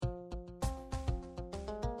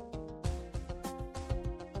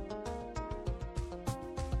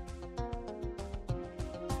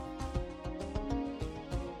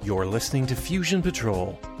You're listening to Fusion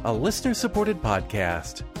Patrol, a listener-supported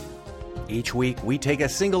podcast. Each week, we take a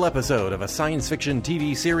single episode of a science fiction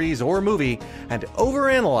TV series or movie and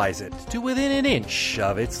overanalyze it to within an inch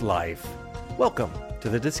of its life. Welcome to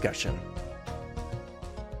the discussion.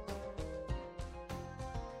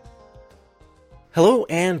 Hello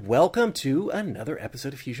and welcome to another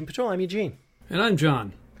episode of Fusion Patrol. I'm Eugene. And I'm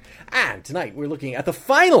John. And tonight we're looking at the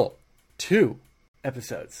final 2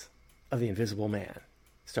 episodes of The Invisible Man.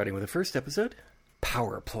 Starting with the first episode,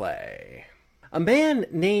 Power Play. A man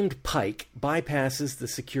named Pike bypasses the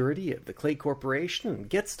security of the Clay Corporation and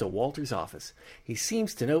gets to Walter's office. He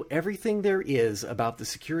seems to know everything there is about the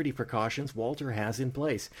security precautions Walter has in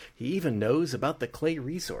place. He even knows about the Clay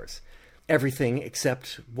resource. Everything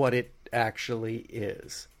except what it actually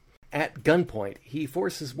is. At gunpoint, he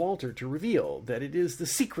forces Walter to reveal that it is the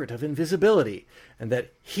secret of invisibility and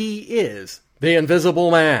that he is the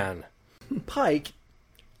Invisible Man. Pike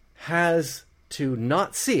has to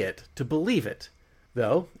not see it to believe it,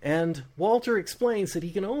 though, and Walter explains that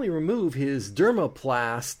he can only remove his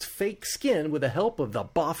dermoplast fake skin with the help of the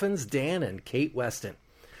Boffins, Dan, and Kate Weston.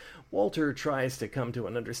 Walter tries to come to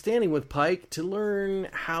an understanding with Pike to learn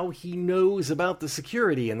how he knows about the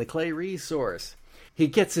security and the Clay resource. He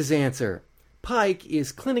gets his answer. Pike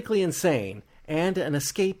is clinically insane and an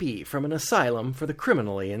escapee from an asylum for the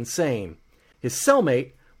criminally insane. His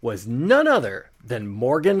cellmate was none other than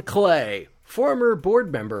Morgan Clay, former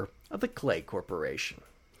board member of the Clay Corporation.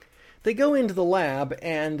 They go into the lab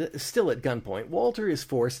and, still at gunpoint, Walter is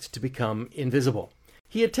forced to become invisible.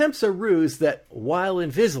 He attempts a ruse that, while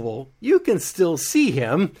invisible, you can still see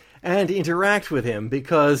him and interact with him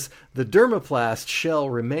because the dermoplast shell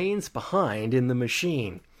remains behind in the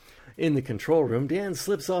machine. In the control room, Dan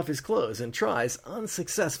slips off his clothes and tries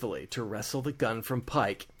unsuccessfully to wrestle the gun from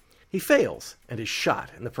Pike. He fails and is shot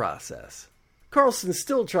in the process. Carlson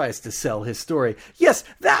still tries to sell his story. Yes,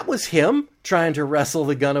 that was him trying to wrestle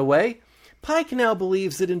the gun away. Pike now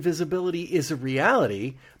believes that invisibility is a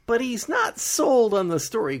reality, but he's not sold on the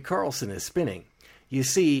story Carlson is spinning. You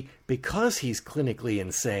see, because he's clinically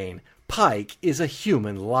insane, Pike is a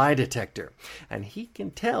human lie detector, and he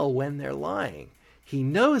can tell when they're lying. He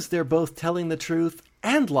knows they're both telling the truth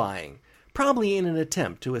and lying, probably in an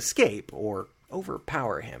attempt to escape or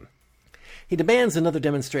overpower him. He demands another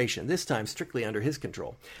demonstration, this time strictly under his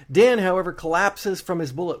control. Dan, however, collapses from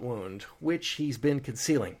his bullet wound, which he's been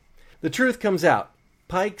concealing. The truth comes out.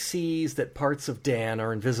 Pike sees that parts of Dan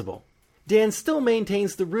are invisible. Dan still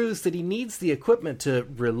maintains the ruse that he needs the equipment to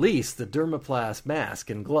release the dermoplast mask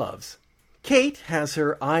and gloves. Kate has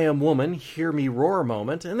her I am woman, hear me roar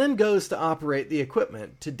moment, and then goes to operate the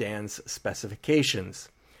equipment to Dan's specifications.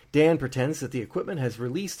 Dan pretends that the equipment has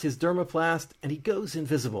released his dermoplast, and he goes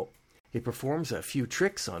invisible. He performs a few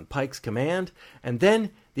tricks on Pike's command, and then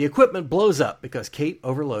the equipment blows up because Kate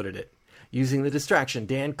overloaded it. Using the distraction,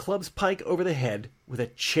 Dan clubs Pike over the head with a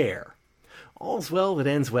chair. All's well that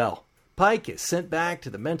ends well. Pike is sent back to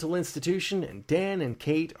the mental institution, and Dan and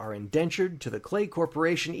Kate are indentured to the Clay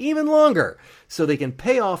Corporation even longer so they can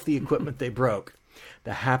pay off the equipment they broke.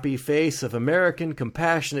 The happy face of American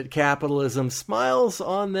compassionate capitalism smiles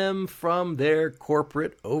on them from their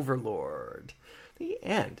corporate overlord. The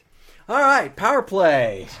end. All right, Power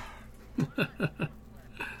Play.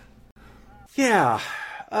 Yeah.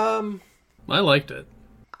 I liked it.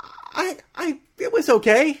 It was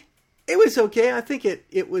okay. It was okay. I think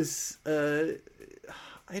it was, I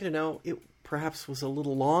don't know, it perhaps was a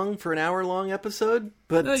little long for an hour-long episode,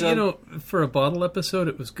 but... for a bottle episode,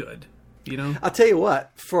 it was good, I'll tell you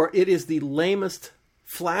what, it is the lamest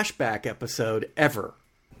flashback episode ever.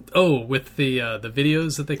 Oh, with the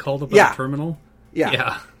videos that they called up on the terminal?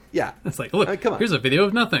 Yeah. It's like, look, come on. Here's a video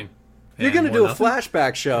of nothing. You're going to do a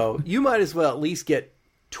flashback show. You might as well at least get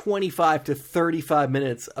 25 to 35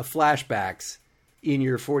 minutes of flashbacks in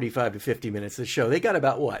your 45 to 50 minutes of the show. They got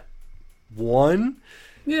about, what, 1?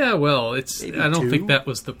 Yeah, well, I don't 2? think that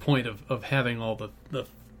was the point of having all the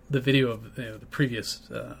video of the previous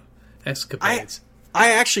escapades.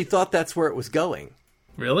 I actually thought that's where it was going.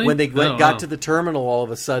 Really? When they got to the terminal all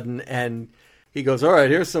of a sudden, and he goes, all right,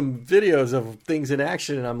 here's some videos of things in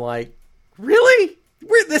action, and I'm like, really?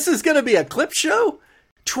 This is going to be a clip show?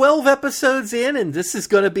 12 episodes in, and this is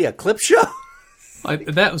going to be a clip show?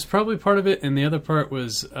 That was probably part of it, and the other part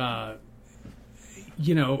was,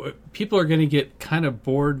 people are going to get kind of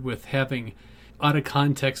bored with having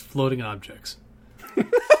out-of-context floating objects.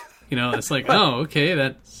 It's like, oh, okay,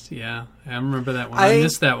 I remember that one. I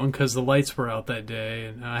missed that one because the lights were out that day,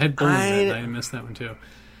 and I had bowling that night. I missed that one, too.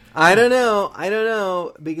 I don't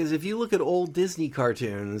know, because if you look at old Disney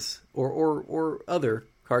cartoons, or other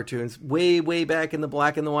cartoons way, way back in the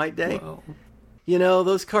black and the white day. Well, You know,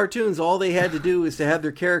 those cartoons, all they had to do is to have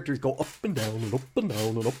their characters go up and down and up and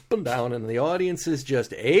down and up and down, and the audiences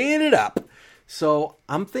just ate it up. So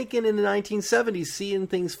I'm thinking in the 1970s, seeing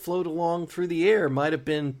things float along through the air might have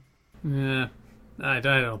been... yeah, I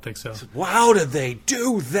don't think so. Wow, did they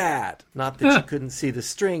do that? Not that you couldn't see the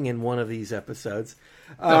string in one of these episodes.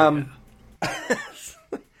 Yeah.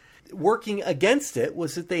 Working against it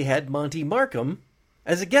was that they had Monty Markham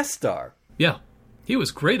as a guest star. Yeah, he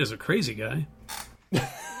was great as a crazy guy.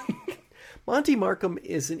 Monty Markham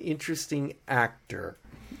is an interesting actor.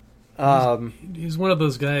 He's one of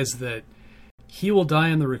those guys that he will die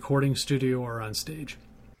in the recording studio or on stage.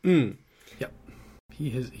 Yep.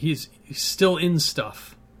 He's still in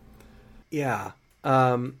stuff. Yeah.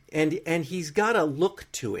 And he's got a look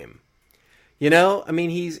to him. You know, I mean,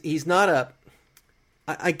 he's not a...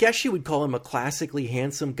 I guess you would call him a classically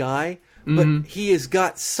handsome guy, but he has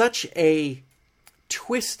got such a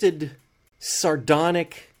twisted,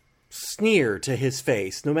 sardonic sneer to his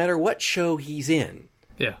face, no matter what show he's in.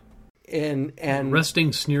 Yeah. And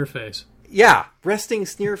resting sneer face. Yeah, resting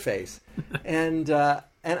sneer face. and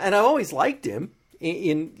I've always liked him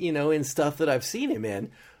in stuff that I've seen him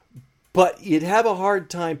in, but you'd have a hard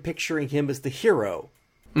time picturing him as the hero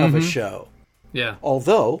of a show. Yeah.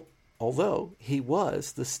 Although he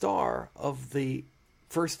was the star of the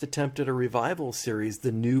first attempt at a revival series,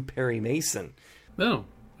 The New Perry Mason. Oh,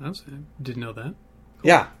 I didn't know that. Cool.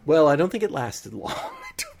 Yeah, well, I don't think it lasted long.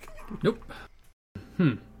 Nope.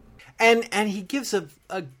 And he gives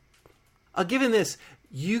I'll give him this.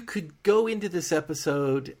 You could go into this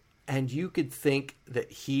episode and you could think that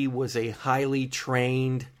he was a highly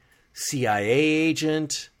trained CIA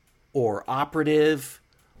agent or operative,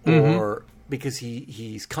 or because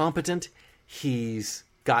he's competent, he's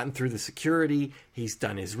gotten through the security, he's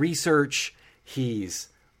done his research, he's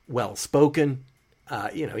well-spoken,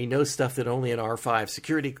 he knows stuff that only an R5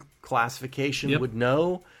 security classification would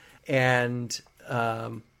know, and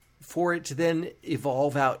for it to then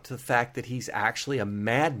evolve out to the fact that he's actually a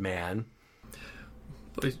madman.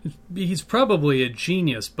 He's probably a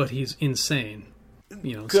genius, but he's insane.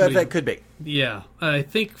 That could be. Yeah, I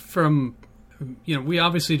think from... we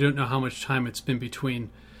obviously don't know how much time it's been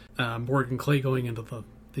between Morgan Clay going into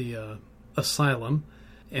the asylum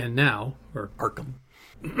and now, or Arkham.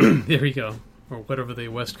 There you go, or whatever the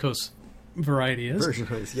West Coast variety is. Version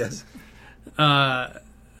is, yes.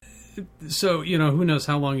 So, who knows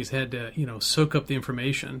how long he's had to, soak up the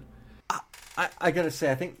information. I gotta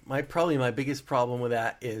say, I think probably my biggest problem with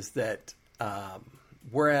that is that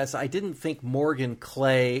whereas I didn't think Morgan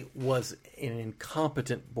Clay was an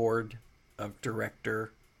incompetent board of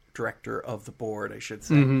director of the board, I should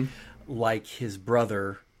say, like his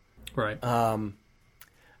brother. Right.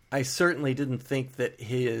 I certainly didn't think that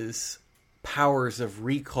his powers of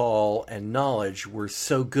recall and knowledge were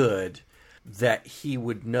so good that he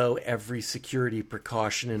would know every security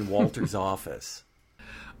precaution in Walter's office.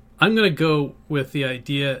 I'm going to go with the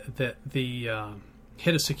idea that the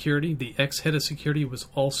head of security, the ex-head of security, was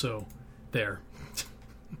also there.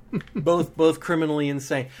 both criminally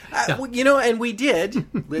insane. And we did,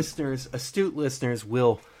 astute listeners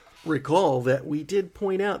will recall that we did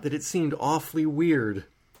point out that it seemed awfully weird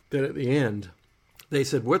that at the end they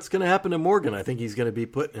said, what's going to happen to Morgan? I think he's going to be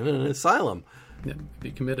put in an asylum. Yeah,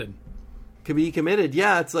 be committed. Could be committed,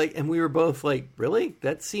 yeah. It's like, and we were both like, really?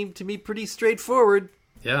 That seemed to me pretty straightforward.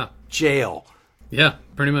 Yeah. Jail. Yeah,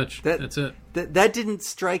 pretty much. That's it. That didn't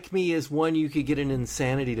strike me as one you could get an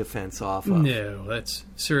insanity defense off of. No, that's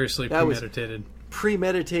seriously premeditated.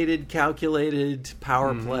 Premeditated, calculated,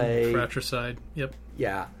 power play. Fratricide, yep.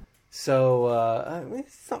 Yeah. So,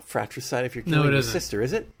 it's not fratricide if you're killing your sister,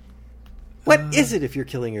 is it? What is it if you're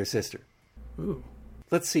killing your sister? Ooh.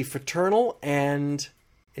 Let's see, fraternal and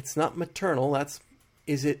it's not maternal.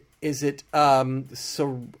 Is it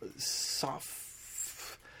soft?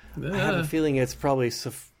 I have a feeling it's probably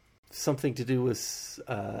something to do with,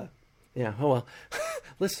 oh well.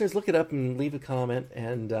 Listeners, look it up and leave a comment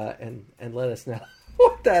and let us know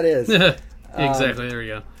what that is. Exactly, there we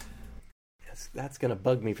go. That's going to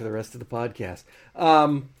bug me for the rest of the podcast.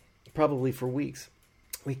 Probably for weeks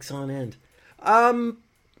on end.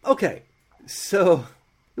 Okay, so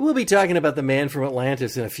we'll be talking about the Man from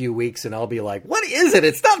Atlantis in a few weeks, and I'll be like, what is it?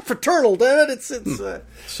 It's not fraternal, damn it. It's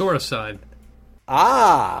Soricide.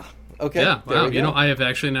 Okay. Yeah, wow. I have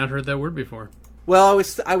actually not heard that word before. Well,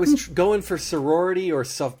 I was going for sorority or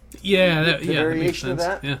the variation of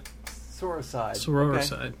that. Yeah. Soricide.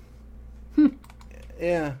 Sororicide. Okay.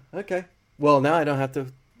 Yeah, okay. Well, now I don't have to...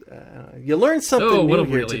 you learned something new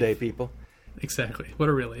here today, people. Exactly. What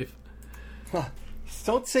a relief.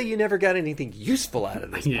 Don't say you never got anything useful out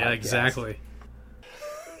of this Yeah, podcast. exactly.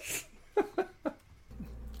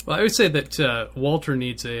 Well, I would say that Walter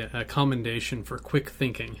needs a commendation for quick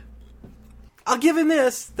thinking. I'll give him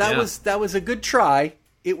this. That was a good try.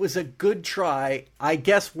 It was a good try. I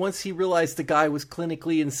guess once he realized the guy was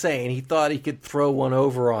clinically insane, he thought he could throw one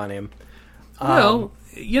over on him. Well,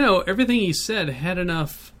 everything he said had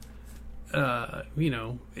enough,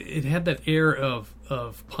 it had that air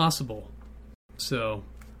of possible. So...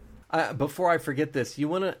 before I forget this, you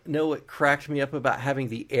want to know what cracked me up about having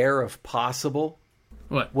the air of possible?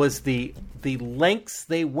 What? Was the lengths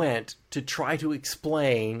they went to try to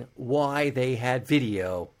explain why they had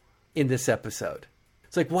video in this episode.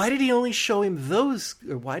 It's like, why did he only show him those,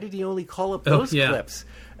 or why did he only call up those clips?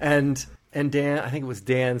 And Dan, I think it was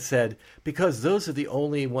Dan, said, because those are the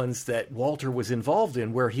only ones that Walter was involved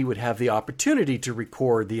in where he would have the opportunity to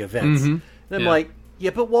record the events. Mm-hmm. And I'm like,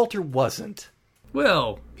 yeah, but Walter wasn't.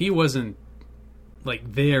 Well, he wasn't,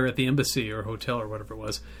 like, there at the embassy or hotel or whatever it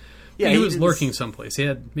was. Yeah, he was lurking someplace. He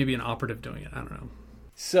had maybe an operative doing it. I don't know.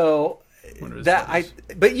 So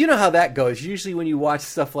but you know how that goes. Usually when you watch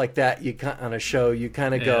stuff like that, on a show, you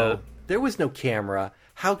kind of go, there was no camera.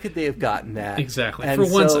 How could they have gotten that? Exactly. And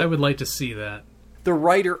for once, I would like to see that. The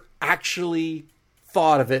writer actually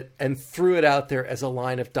thought of it and threw it out there as a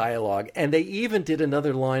line of dialogue. And they even did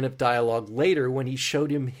another line of dialogue later when he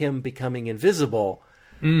showed him becoming invisible.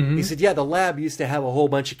 Mm-hmm. He said, yeah, the lab used to have a whole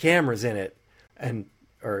bunch of cameras in it.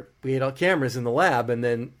 Or we had all cameras in the lab,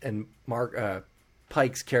 and Mark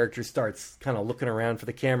Pike's character starts kind of looking around for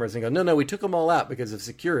the cameras and go, no, we took them all out because of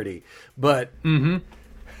security. But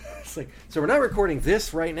it's like, so we're not recording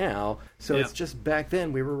this right now. So it's just back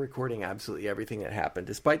then we were recording absolutely everything that happened,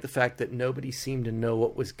 despite the fact that nobody seemed to know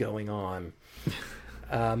what was going on,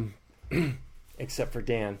 except for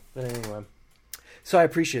Dan. But anyway, so I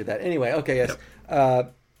appreciated that. Anyway, okay, yes.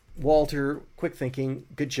 Yep. Walter, quick thinking,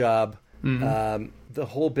 good job. Mm-hmm. The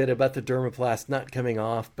whole bit about the dermoplast not coming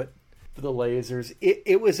off, but the lasers,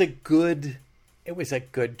 it was a good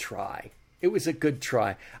try. It was a good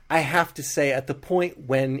try. I have to say, at the point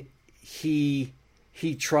when he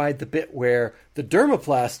tried the bit where the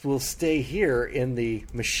dermoplast will stay here in the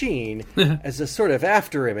machine as a sort of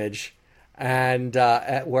after image, and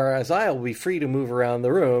whereas I'll be free to move around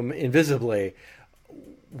the room invisibly,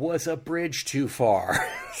 was a bridge too far.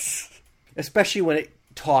 Especially when it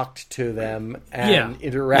talked to them and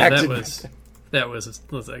interacted. That was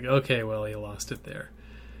like, okay, well, he lost it there.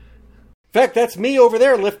 In fact, that's me over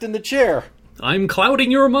there lifting the chair. I'm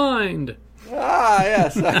clouding your mind. Ah,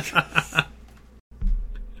 yes.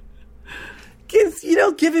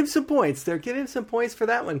 Give him some points there. Give him some points for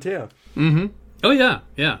that one, too. Mm-hmm. Oh, yeah.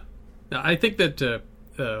 I think that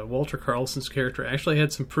Walter Carlson's character actually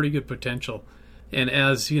had some pretty good potential. And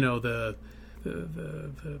as, the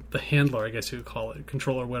handler, I guess you would call it,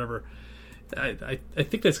 controller, whatever, I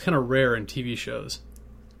think that's kind of rare in TV shows.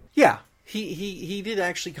 Yeah. He did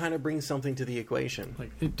actually kind of bring something to the equation.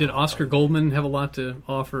 Like, did Oscar Goldman have a lot to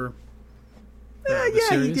offer?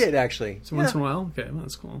 Yeah, he did actually. So once in a while, okay, well,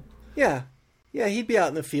 that's cool. Yeah, he'd be out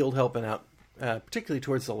in the field helping out, particularly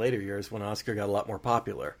towards the later years when Oscar got a lot more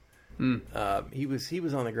popular. He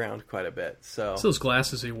was on the ground quite a bit. So those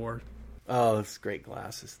glasses he wore. Oh, those great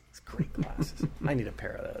glasses! I need a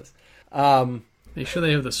pair of those. Make sure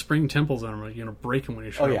they have the spring temples on them. You're gonna break them when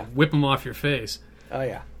you try to whip them off your face. Oh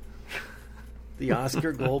yeah. The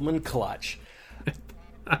Oscar Goldman clutch.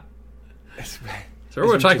 So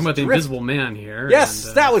we're talking about the Invisible Man here.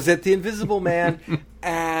 Yes, that was it. The Invisible Man.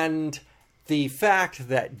 And the fact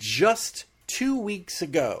that just 2 weeks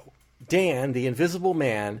ago, Dan, the Invisible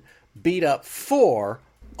Man, beat up 4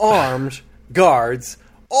 armed guards,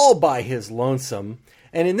 all by his lonesome.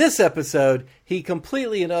 And in this episode, he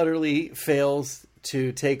completely and utterly fails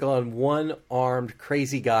to take on one armed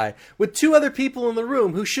crazy guy with 2 other people in the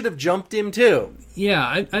room who should have jumped him too.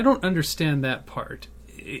 Yeah, I don't understand that part.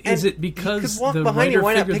 Is it because he could walk behind him?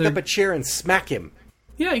 Why not pick up a chair and smack him?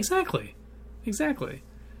 Yeah, exactly.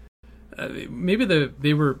 Maybe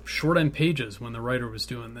they were short on pages when the writer was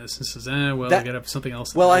doing this and says, I got to have something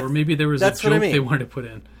else. Or maybe there was a joke they wanted to put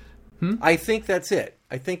in. I think that's it.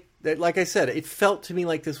 I think that, like I said, it felt to me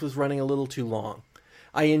like this was running a little too long.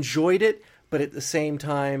 I enjoyed it, but at the same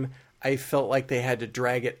time, I felt like they had to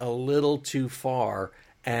drag it a little too far.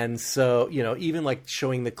 And so, even like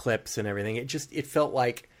showing the clips and everything, it felt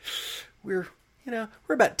like we're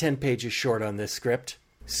about 10 pages short on this script.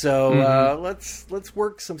 So let's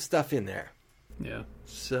work some stuff in there. Yeah.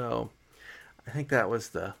 So I think that was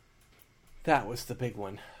the big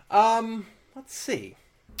one. Let's see.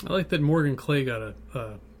 I like that Morgan Clay got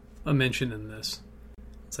a mention in this.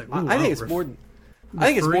 It's like, I think it's more. I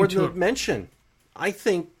think it's more than a mention. I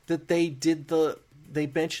think that they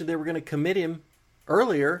mentioned they were going to commit him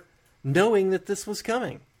earlier, knowing that this was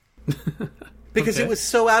coming. Because it was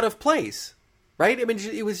so out of place, right? I mean,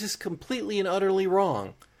 it was just completely and utterly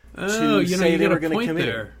wrong to say they were going to commit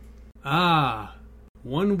him.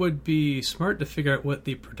 One would be smart to figure out what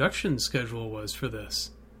the production schedule was for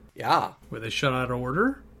this. Yeah. Were they shut out of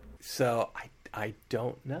order? So, I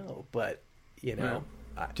don't know, but, you know.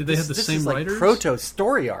 Did they have the same writers? This is like proto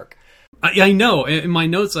story arc. I know. In my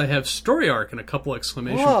notes, I have story arc and a couple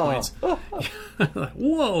exclamation points. Whoa!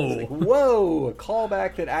 Like, whoa! A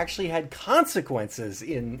callback that actually had consequences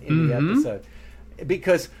in the episode.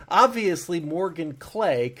 Because obviously Morgan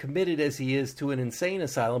Clay, committed as he is to an insane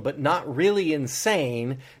asylum, but not really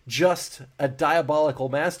insane, just a diabolical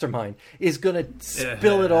mastermind, is going to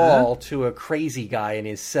spill it all to a crazy guy in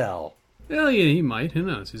his cell. Well, yeah, he might. Who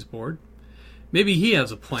knows? He's bored. Maybe he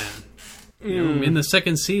has a plan. You know, in the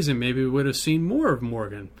second season, maybe we would have seen more of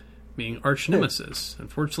Morgan being arch nemesis.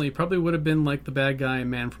 Unfortunately, he probably would have been like the bad guy in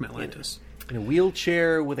Man from Atlantis. In a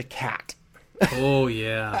wheelchair with a cat. Oh,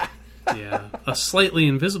 yeah. Yeah. A slightly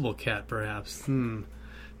invisible cat, perhaps. No,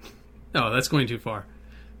 that's going too far.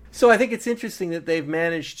 So I think it's interesting that they've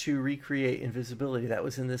managed to recreate invisibility. That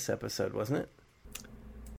was in this episode, wasn't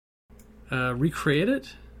it? Recreate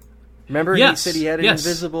it? Remember, he said he had an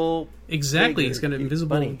invisible... Exactly, he's got an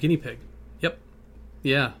invisible guinea pig. Yep.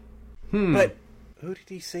 Yeah. But who did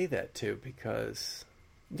he say that to? Because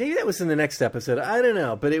maybe that was in the next episode. I don't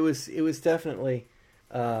know, but it was definitely...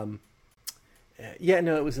 it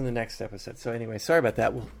was in the next episode. So anyway, sorry about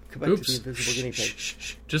that. We'll come back to the invisible guinea pig.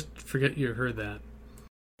 Just forget you heard that.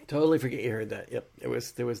 Totally forget you heard that. Yep.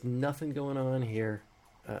 There was nothing going on here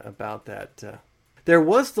about that. There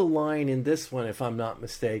was the line in this one, if I'm not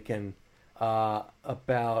mistaken,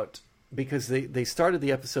 about... Because they started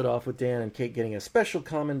the episode off with Dan and Kate getting a special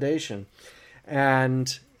commendation.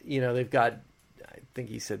 And, you know, they've got, I think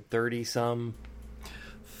he said 30-some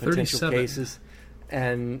potential cases.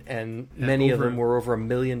 And many of them were over $1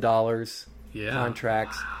 million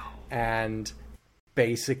contracts. Wow. And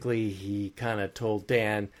basically he kind of told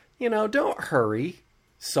Dan, you know, don't hurry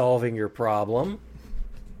solving your problem.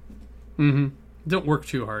 Don't work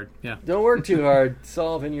too hard. Yeah. Don't work too hard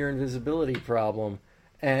solving your invisibility problem.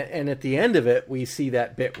 And at the end of it, we see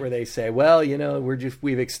that bit where they say, well, you know,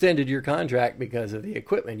 we've extended your contract because of the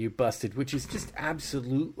equipment you busted, which is just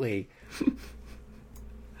absolutely...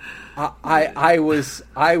 I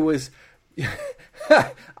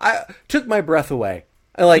took my breath away.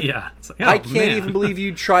 I can't even believe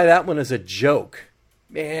you'd try that one as a joke.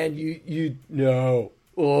 Man, you no.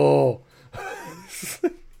 Oh.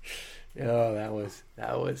 No, that was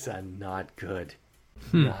not good.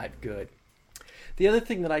 Not good. The other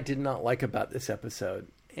thing that I did not like about this episode,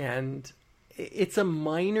 and it's a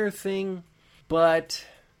minor thing, but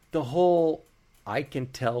the whole I can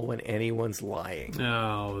tell when anyone's lying.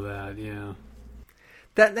 Oh, that, yeah.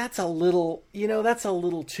 That's a little, that's a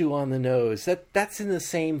little too on the nose. That's in the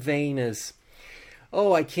same vein as,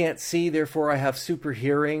 oh, I can't see, therefore I have super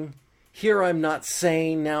hearing. Here I'm not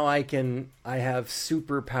sane, now I have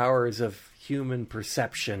superpowers of human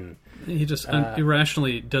perception. He just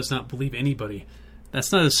irrationally does not believe anybody.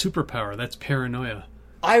 That's not a superpower. That's paranoia.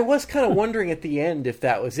 I was kind of wondering at the end if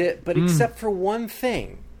that was it, but except for one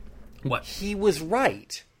thing. What? He was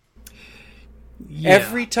right. Yeah.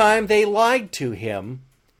 Every time they lied to him,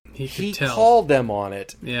 he called them on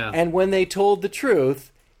it. Yeah. And when they told the truth,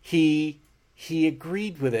 he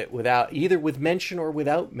agreed with it either with mention or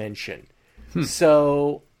without mention.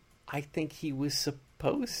 So I think he was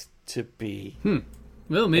supposed to be.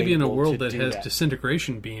 Well, maybe in a world that has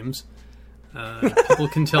disintegration beams. People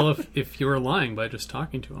can tell if you're lying by just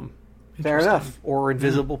talking to them. Fair enough. Or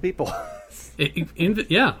invisible people.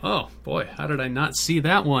 Yeah. Oh, boy. How did I not see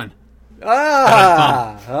that one?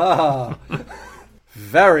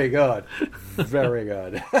 Very good. Very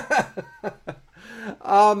good.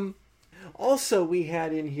 Also, we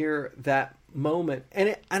had in here that moment,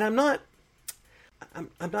 and I'm not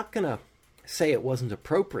going to say it wasn't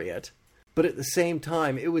appropriate, but at the same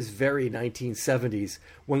time, it was very 1970s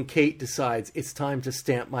when Kate decides it's time to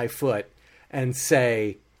stamp my foot and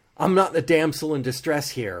say, I'm not the damsel in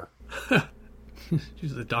distress here.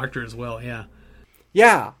 She's the doctor as well, yeah.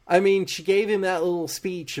 Yeah, I mean, she gave him that little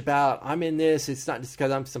speech about, I'm in this, it's not just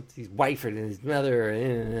because I'm somebody's wife and his mother.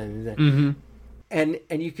 And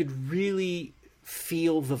you could really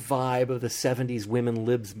feel the vibe of the 70s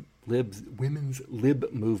women's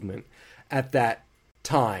lib movement at that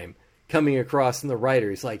time coming across in the writer.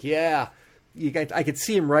 He's like, yeah, I could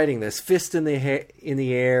see him writing this, fist in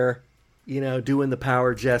the air, doing the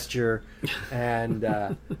power gesture,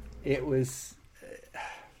 and it was,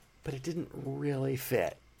 but it didn't really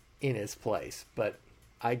fit in its place. But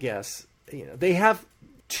I guess, they have,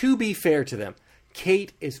 to be fair to them,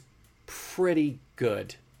 Kate is pretty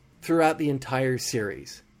good throughout the entire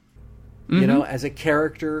series. Mm-hmm. As a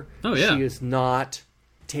character, she is not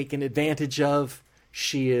taken advantage of.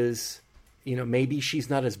 She is, maybe she's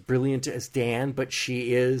not as brilliant as Dan, but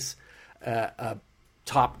she is a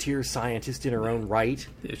top-tier scientist in her own right.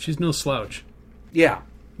 Yeah, she's no slouch. Yeah.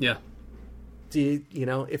 Yeah.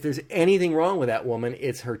 If there's anything wrong with that woman,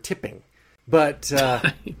 it's her tipping. But...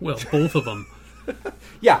 well, both of them.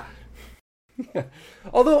 Yeah.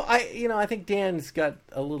 Although, I think Dan's got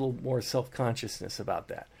a little more self-consciousness about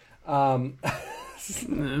that.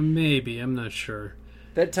 Maybe, I'm not sure.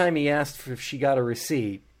 That time he asked if she got a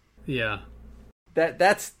receipt. Yeah.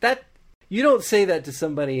 That's you don't say that to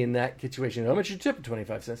somebody in that situation. How much you tip?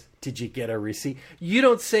 25 cents. Did you get a receipt? You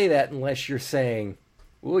don't say that unless you're saying,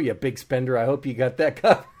 "Oh, you big spender, I hope you got that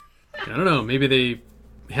covered." I don't know. Maybe they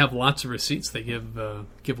have lots of receipts they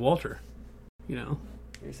give Walter.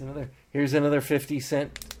 Here's another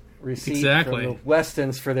 50-cent receipt exactly. from the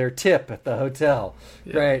Westons for their tip at the hotel.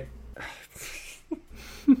 Yeah. Right.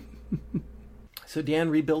 So Dan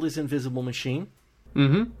rebuilt his invisible machine.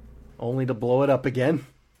 Mm-hmm. Only to blow it up again.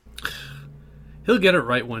 He'll get it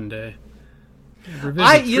right one day.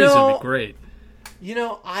 Revision 3's gonna be great.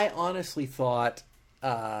 I honestly thought,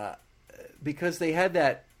 because they had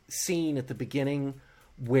that scene at the beginning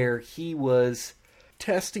where he was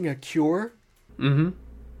testing a cure, mm-hmm.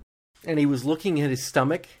 and he was looking at his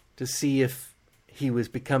stomach to see if he was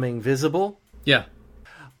becoming visible. Yeah.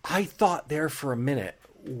 I thought there for a minute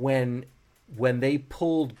when they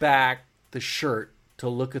pulled back the shirt to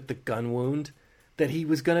look at the gun wound that he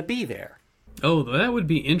was going to be there. Oh, that would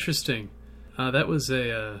be interesting. That was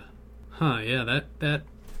a, that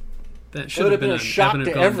should have been a shock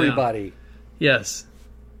to everybody. Down. Yes.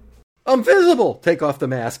 I'm visible. Take off the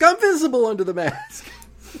mask. I'm visible under the mask.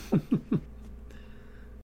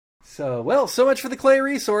 So much for the clay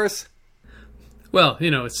resource. Well,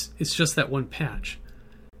 it's just that one patch.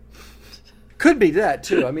 Could be that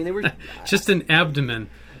too. I mean, they were just an abdomen.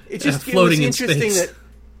 It just floating in space.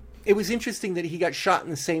 It was interesting that he got shot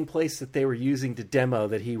in the same place that they were using to demo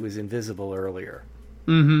that he was invisible earlier.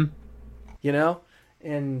 Mm-hmm.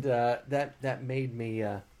 And that made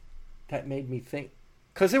me think,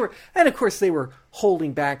 because they were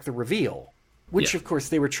holding back the reveal, which of course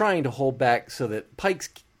they were trying to hold back so that Pikes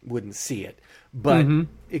wouldn't see it. But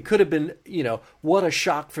it could have been, what a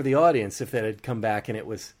shock for the audience if that had come back and it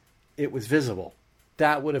was visible.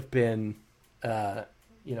 That would have been,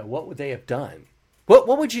 what would they have done?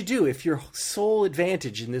 What would you do if your sole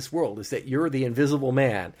advantage in this world is that you're the invisible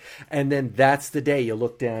man, and then that's the day you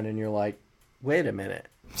look down and you're like, wait a minute.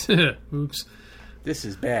 Oops. This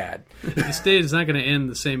is bad. This day is not going to end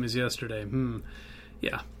the same as yesterday.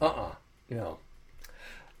 Yeah. No.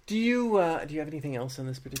 Do you have anything else in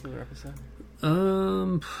this particular episode?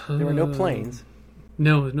 There were no planes.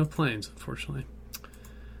 No planes, unfortunately.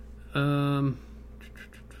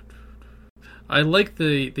 I like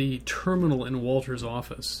the terminal in Walter's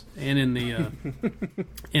office and in the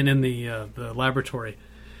the laboratory.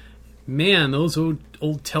 Man, those old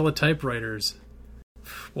teletypewriters,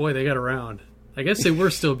 boy, they got around. I guess they were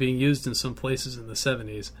still being used in some places in the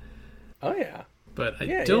 70s. Oh yeah. But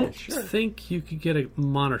I don't think you could get a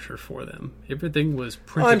monitor for them. Everything was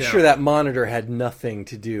printed out. I'm sure that monitor had nothing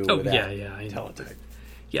to do with that. I teletype.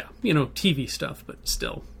 Yeah, TV stuff, but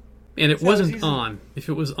still. And it wasn't on. If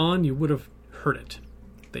it was on, you would have heard it.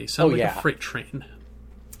 They sound like a freight train.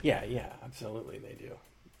 Yeah, absolutely they do.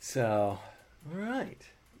 So, all right.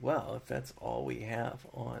 Well, if that's all we have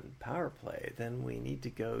on Power Play, then we need to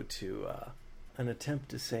go to an attempt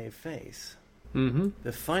to save face. Mm-hmm.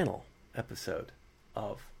 The final episode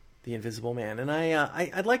of The Invisible Man. And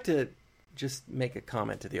I'd like to just make a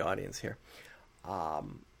comment to the audience here.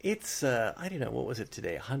 It's, I don't know, what was it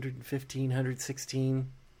today? 115, 116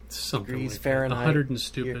 something degrees like Fahrenheit. 100 and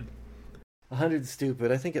stupid. 100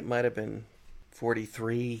 stupid. I think it might have been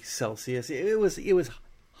 43 Celsius. It was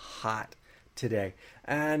hot today.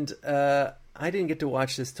 And I didn't get to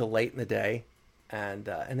watch this till late in the day. And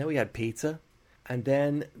then we had pizza. And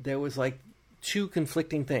then there was like two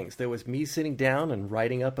conflicting things. There was me sitting down and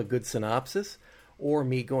writing up a good synopsis, or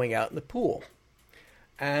me going out in the pool.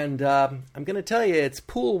 And I'm going to tell you, it's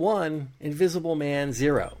Pool 1, Invisible Man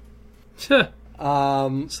 0. So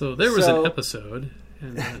there was an episode.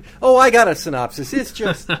 And I got a synopsis. It's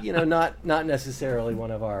just, not necessarily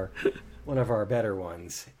one of our our better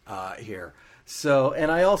ones here. So,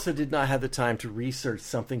 and I also did not have the time to research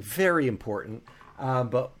something very important,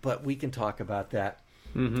 but we can talk about that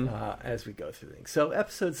as we go through things. So,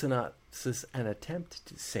 episode synopsis: an attempt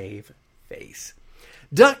to save face.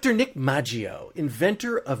 Dr. Nick Maggio,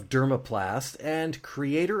 inventor of Dermoplast and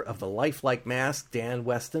creator of the lifelike mask Dan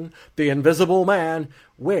Weston, the Invisible Man,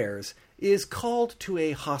 wears, is called to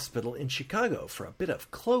a hospital in Chicago for a bit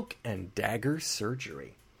of cloak and dagger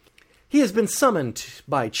surgery. He has been summoned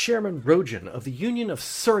by Chairman Rojan of the Union of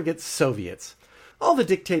Surrogate Soviets. All the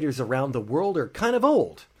dictators around the world are kind of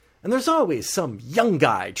old, and there's always some young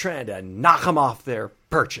guy trying to knock them off their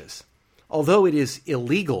perches. Although it is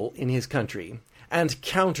illegal in his country and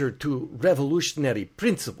counter to revolutionary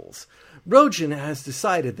principles, Rojan has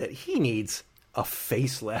decided that he needs a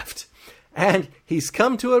facelift, and he's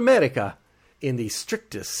come to America in the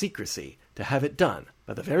strictest secrecy to have it done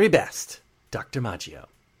by the very best, Dr. Maggio.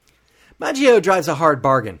 Maggio drives a hard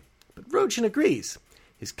bargain, but Rojan agrees.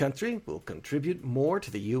 His country will contribute more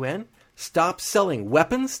to the UN, stop selling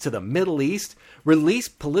weapons to the Middle East, release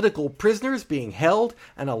political prisoners being held,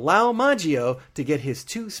 and allow Maggio to get his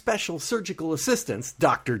two special surgical assistants,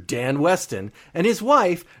 Dr. Dan Weston and his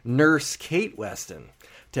wife, Nurse Kate Weston,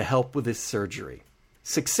 to help with his surgery.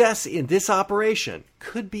 Success in this operation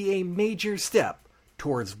could be a major step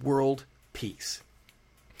towards world peace.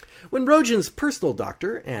 When Rojan's personal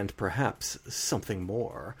doctor, and perhaps something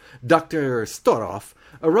more, Dr. Storov,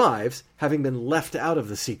 arrives, having been left out of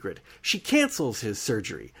the secret, she cancels his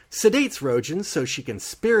surgery, sedates Rojan so she can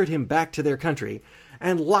spirit him back to their country,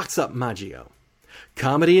 and locks up Maggio.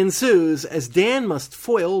 Comedy ensues as Dan must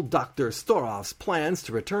foil Dr. Storov's plans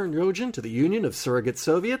to return Rojan to the Union of Surrogate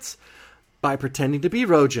Soviets by pretending to be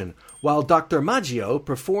Rojan, while Dr. Maggio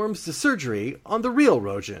performs the surgery on the real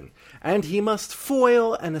Rojan, and he must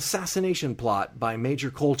foil an assassination plot by Major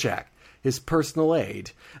Kolchak, his personal aide,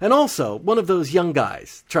 and also one of those young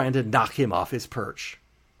guys trying to knock him off his perch.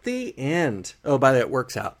 The end. Oh, by the way, it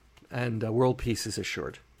works out, and world peace is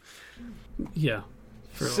assured. Yeah,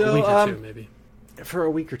 for a week or two, maybe. For a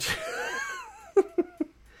week or two.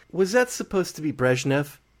 Was that supposed to be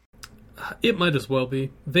Brezhnev? It might as well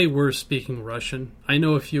be. They were speaking Russian. I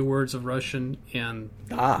know a few words of Russian, and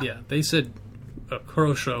yeah, they said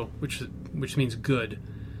 "хорошо," which means good.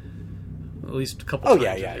 At least a couple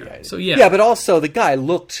times. Yeah. So yeah. Yeah, but also the guy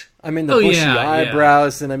looked. I mean, the bushy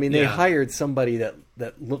eyebrows, and I mean, they hired somebody that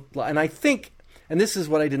looked like. And I think, and this is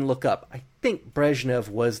what I didn't look up. I think Brezhnev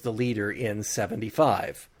was the leader in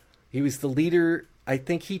 '75. He was the leader. I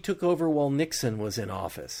think he took over while Nixon was in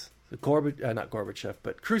office. Not Gorbachev,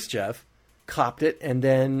 but Khrushchev copped it, and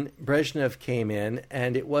then Brezhnev came in,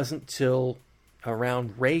 and it wasn't till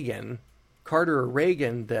around Carter or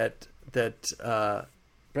Reagan, that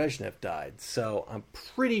Brezhnev died. So I'm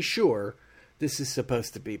pretty sure this is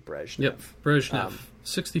supposed to be Brezhnev. Yep, Brezhnev,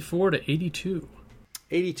 64 to 82.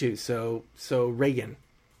 82. So Reagan,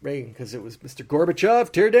 because it was Mr.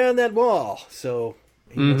 Gorbachev, tear down that wall. So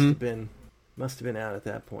he must have been out at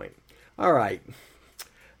that point. All right.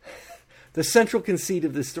 The central conceit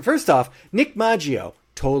of this... First off, Nick Maggio,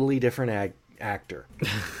 totally different actor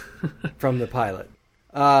from the pilot.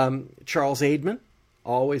 Charles Aidman,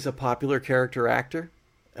 always a popular character actor.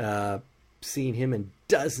 Seen him in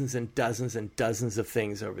dozens and dozens and dozens of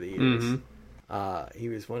things over the years. He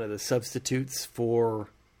was one of the substitutes for...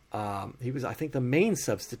 he was, I think, the main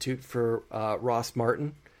substitute for Ross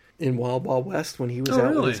Martin in Wild Wild West when he was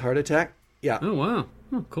out with his heart attack. Yeah. Oh, wow.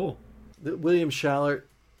 Oh, cool. William Schallert,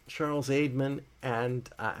 Charles Aidman, and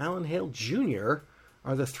Alan Hale Jr.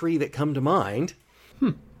 are the three that come to mind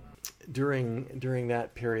during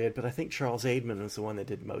that period. But I think Charles Aidman was the one that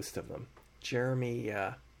did most of them. Jeremy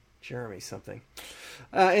something.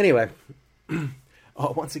 Anyway,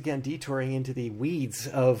 once again, detouring into the weeds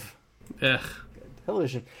of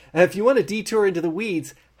television. And if you want to detour into the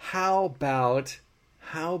weeds, how about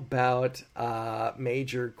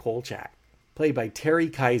Major Kolchak, played by Terry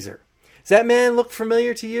Kaiser? Does that man look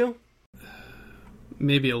familiar to you?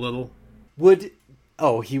 Maybe a little.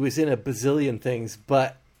 He was in a bazillion things,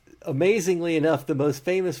 but amazingly enough, the most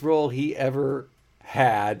famous role he ever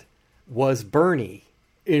had was Bernie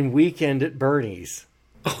in Weekend at Bernie's.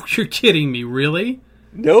 Oh, you're kidding me, really?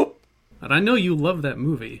 Nope. And I know you love that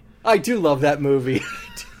movie. I do love that movie.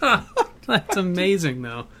 That's amazing,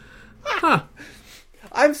 though. Huh.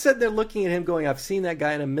 I'm sitting there looking at him going, I've seen that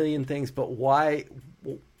guy in a million things, but why...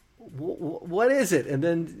 what is it? And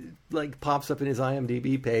then pops up in his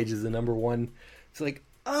IMDb page as the number one. It's like,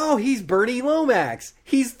 oh, he's Bernie Lomax.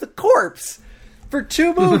 He's the corpse for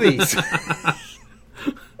 2 movies.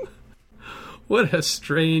 What a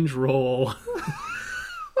strange role.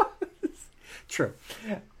 True.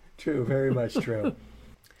 True, very much true.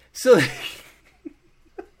 So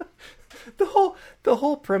the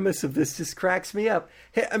whole premise of this just cracks me up.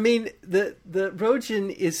 I mean, the Rojin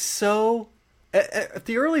is so at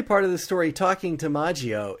the early part of the story talking to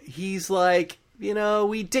Maggio, he's like,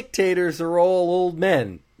 we dictators are all old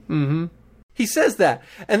men. Mm-hmm. He says that.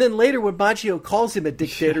 And then later when Maggio calls him a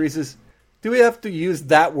dictator, he says, do we have to use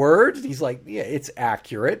that word? He's like, yeah, it's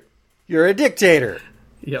accurate. You're a dictator.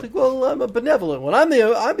 Yep. Like, well, I'm a benevolent one. I'm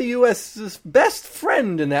the U.S.'s best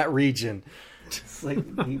friend in that region. It's like,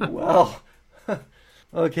 well,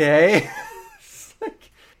 okay. It's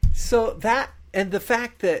like, so that, and the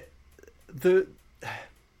fact that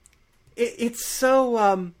it's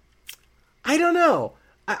so, I don't know.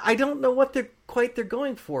 I don't know what they're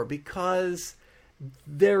going for, because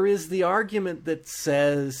there is the argument that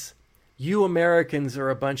says you Americans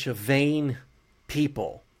are a bunch of vain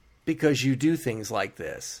people because you do things like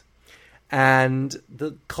this. And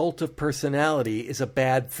the cult of personality is a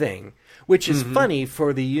bad thing, which is funny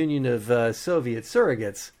for the Union of Soviet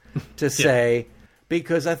Surrogates to say,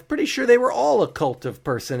 because I'm pretty sure they were all a cult of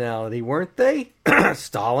personality, weren't they?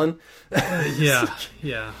 Stalin. Yeah.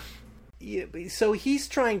 So he's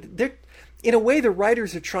trying, in a way, the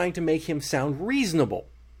writers are trying to make him sound reasonable.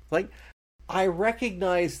 Like, I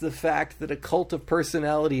recognize the fact that a cult of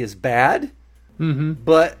personality is bad,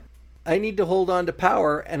 but I need to hold on to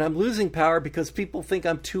power, and I'm losing power because people think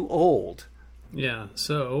I'm too old. Yeah,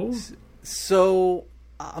 so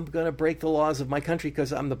I'm going to break the laws of my country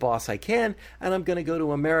because I'm the boss I can, and I'm going to go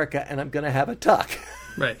to America, and I'm going to have a tuck.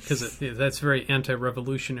 Right, because that's very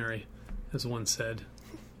anti-revolutionary, as one said.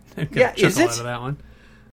 Yeah, is it? Out of that one.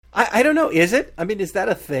 I don't know. Is it? I mean, is that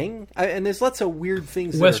a thing? And there's lots of weird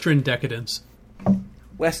things. Western decadence.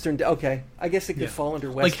 Okay. I guess it could fall under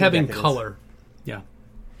Western like having decadence. color. Yeah.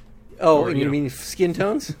 Oh, you mean skin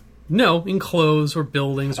tones? No, in clothes or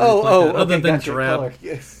buildings or other than drab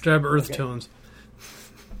earth tones.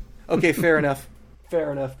 Okay, fair enough.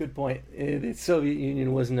 Fair enough. Good point. The Soviet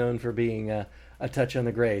Union was known for being a touch on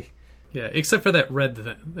the gray. Yeah, except for that red,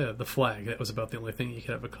 the flag. That was about the only thing you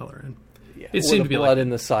could have a color in. Yeah. It seemed to be blood in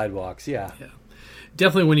the sidewalks. Yeah.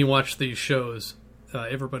 Definitely, when you watch these shows,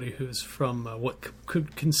 everybody who's from what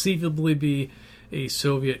could conceivably be a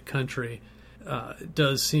Soviet country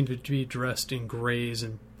does seem to be dressed in grays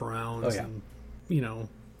and browns and,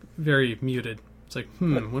 very muted. It's like,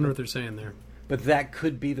 wonder what they're saying there. But that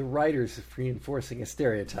could be the writers reinforcing a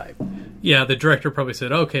stereotype. Yeah, the director probably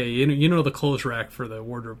said, okay, you know the clothes rack for the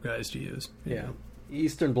wardrobe guys to use. Yeah.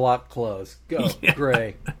 Eastern Bloc clothes. Go.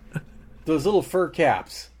 Gray. Those little fur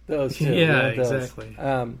caps. Those too. Yeah, exactly.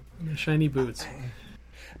 Shiny boots.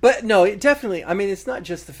 But no, definitely. I mean, it's not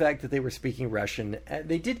just the fact that they were speaking Russian.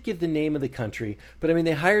 They did give the name of the country. But I mean,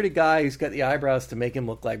 they hired a guy who's got the eyebrows to make him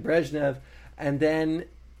look like Brezhnev. And then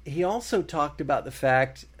he also talked about the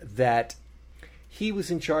fact that he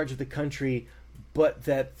was in charge of the country, but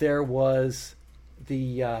that there was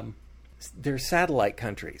their satellite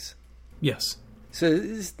countries. Yes. So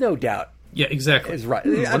there's no doubt. Yeah, exactly. It's right.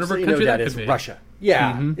 Absolutely no doubt it's Russia.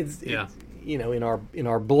 Yeah. It's in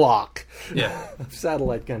our block of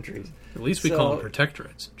satellite countries. At least we call them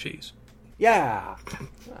protectorates. Jeez. Yeah.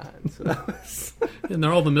 And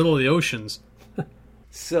they're all in the middle of the oceans.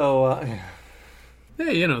 So,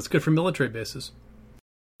 hey, it's good for military bases.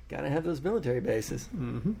 Gotta have those military bases.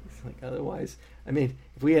 Mm-hmm. It's like, otherwise, I mean,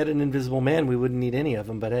 if we had an invisible man, we wouldn't need any of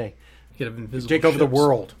them. But hey, you have invisible take over the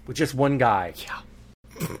world with just one guy.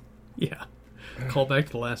 Yeah. Call back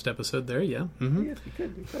to the last episode there. Yeah. Mm-hmm. Yes, we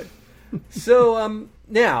could. So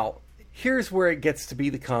now here's where it gets to be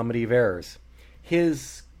the comedy of errors.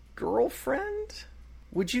 His girlfriend?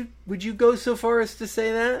 Would you go so far as to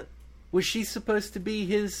say that? Was she supposed to be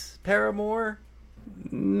his paramour?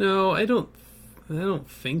 No, I don't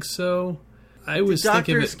think so. I was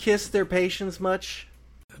thinking. Do doctors thinking kiss their patients much?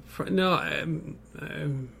 No,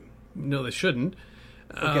 no, they shouldn't.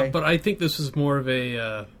 Okay. But I think this was more of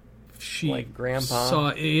a she like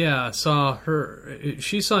grandpa saw her.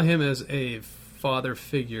 She saw him as a father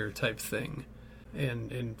figure type thing,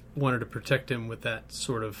 and wanted to protect him with that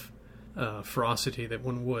sort of ferocity that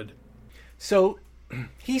one would. So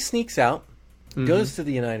he sneaks out, goes to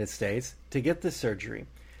the United States to get the surgery.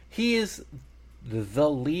 He is the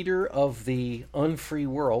leader of the unfree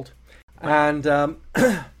world, and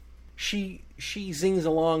she zings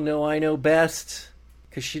along. No, I know best,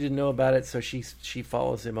 because she didn't know about it. So she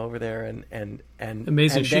follows him over there, and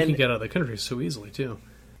amazing and she can get out of the country so easily too.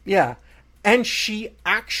 Yeah, and she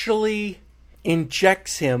actually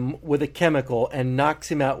injects him with a chemical and knocks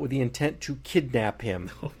him out with the intent to kidnap him.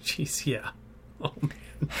 Oh, jeez, yeah. Oh, man.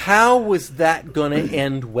 How was that going to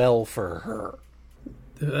end well for her?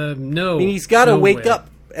 No. I mean, he's got to wake way. up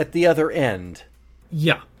at the other end.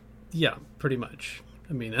 Yeah, pretty much.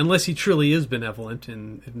 I mean, unless he truly is benevolent,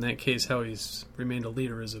 and in that case, how he's remained a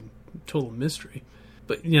leader is a total mystery.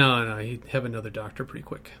 But no, he'd have another doctor pretty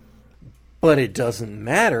quick. But it doesn't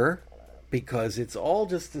matter, because it's all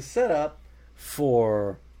just a setup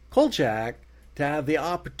for Kolchak to have the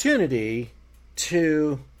opportunity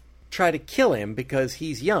to try to kill him, because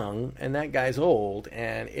he's young and that guy's old,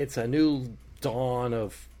 and it's a new dawn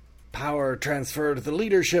of power transfer to the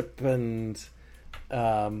leadership, and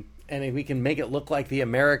we can make it look like the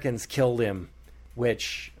Americans killed him,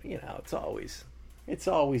 which, it's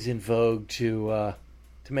always in vogue to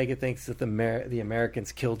make it think that the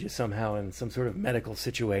Americans killed you somehow in some sort of medical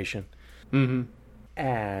situation. Mm-hmm.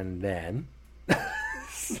 And then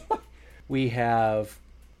we have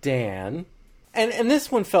Dan, and this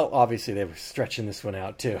one felt, obviously they were stretching this one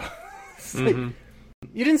out too. Mm-hmm.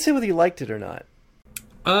 You didn't say whether you liked it or not.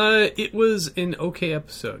 It was an okay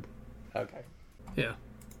episode. Okay. Yeah.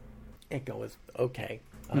 It was okay.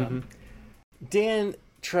 Mm-hmm. Dan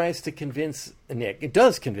tries to convince Nick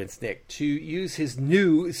to use his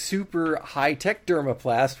new super high-tech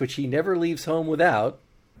dermoplast, which he never leaves home without.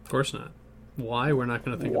 Of course not. Why? We're not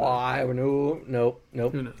going to think about it. Why? Nope.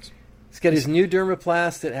 Who knows? He's got his new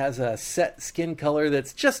dermoplast that has a set skin color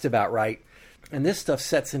that's just about right. And this stuff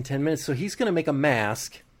sets in 10 minutes, so he's going to make a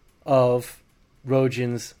mask of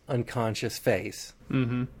Rojan's unconscious face.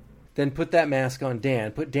 Mm-hmm. Then put that mask on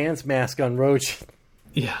Dan. Put Dan's mask on Rojan.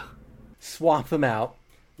 Yeah. Swap them out.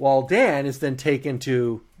 While Dan is then taken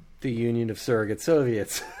to the Union of Surrogate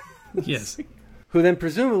Soviets. Yes. Who then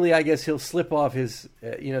presumably, I guess, he'll slip off his,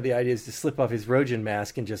 the idea is to slip off his Rojan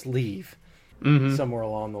mask and just leave somewhere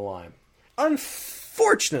along the line.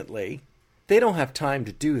 Unfortunately, they don't have time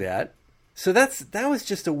to do that. So that was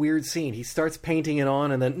just a weird scene. He starts painting it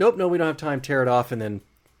on and then, nope, no, we don't have time, tear it off, and then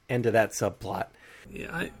end of that subplot.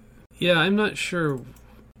 Yeah, I'm not sure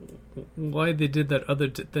why they did that other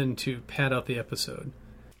than to pad out the episode.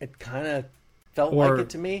 It kind of felt like it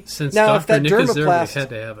to me. Since now, Dr. Nick is there, we had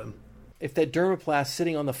to have him. If that dermoplast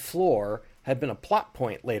sitting on the floor had been a plot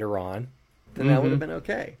point later on, then that would have been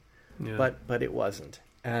okay. Yeah. But it wasn't.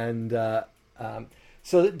 And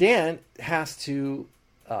so Dan has to,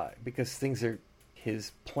 because things are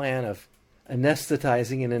his plan of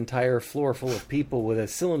anesthetizing an entire floor full of people with a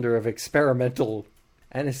cylinder of experimental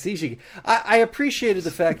anesthesia. I appreciated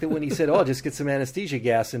the fact that when he said, just get some anesthesia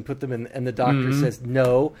gas and put them in, and the doctor says,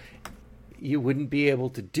 no, you wouldn't be able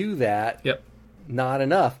to do that. Yep. Not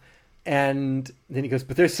enough. And then he goes,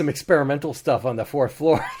 but there's some experimental stuff on the fourth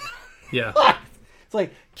floor. Yeah. It's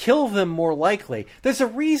like, kill them more likely. There's a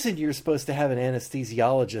reason you're supposed to have an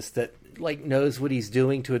anesthesiologist that knows what he's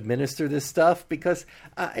doing to administer this stuff, because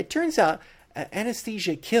it turns out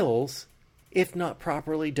anesthesia kills if not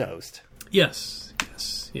properly dosed. Yes.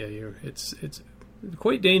 Yeah, it's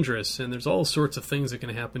quite dangerous, and there's all sorts of things that can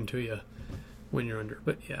happen to you when you're under.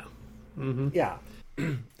 But yeah. Mm-hmm. Yeah.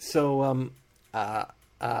 So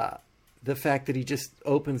the fact that he just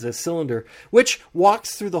opens a cylinder, which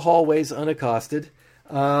walks through the hallways unaccosted.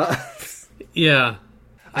 Yeah.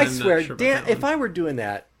 I swear, sure Dan, if I were doing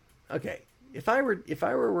that, okay, if I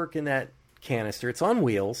were working that canister, it's on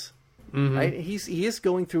wheels. Mm-hmm. Right? He is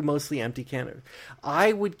going through mostly empty canisters.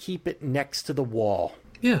 I would keep it next to the wall.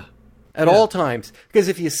 Yeah. At all times. Because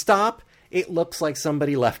if you stop, it looks like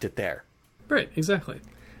somebody left it there. Right, exactly.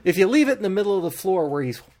 If you leave it in the middle of the floor where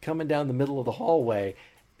he's coming down the middle of the hallway,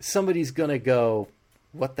 somebody's going to go,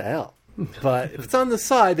 what the hell? But if it's on the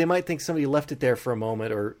side, they might think somebody left it there for a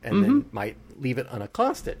moment and then might leave it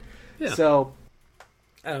unaccosted. Yeah. So,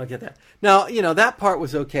 I don't get that. Now, that part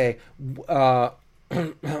was okay.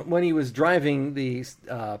 When he was driving the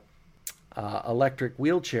electric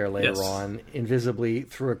wheelchair later on, invisibly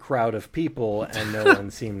through a crowd of people, and no one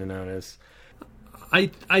seemed to notice. I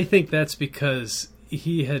think that's because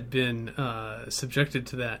he had been subjected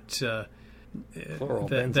to that plural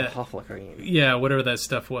benzalhoflachrine. Yeah, whatever that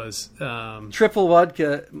stuff was. Triple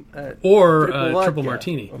vodka, or triple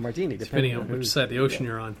martini, or martini, depending on which side of the ocean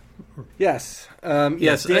you're on. Yes,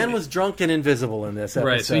 yes. Dan was drunk and invisible in this episode.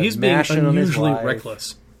 Right, so he's being unusually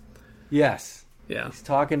reckless. Yes. Yeah. He's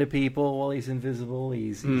talking to people while he's invisible.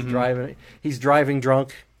 He's driving. He's driving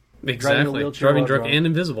drunk. Exactly. Driving drunk and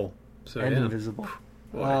invisible. So invisible.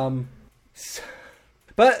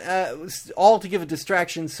 But all to give a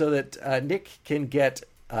distraction so that Nick can get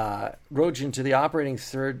Rojan to the operating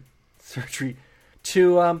surgery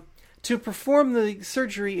to perform the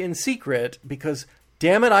surgery in secret, because,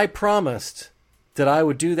 damn it, I promised that I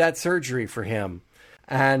would do that surgery for him.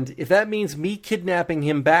 And if that means me kidnapping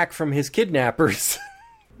him back from his kidnappers,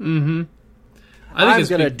 I'm going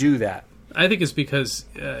to do that. I think it's because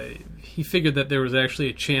he figured that there was actually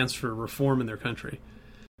a chance for reform in their country.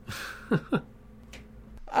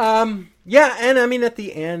 Yeah, and I mean, at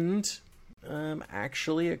the end,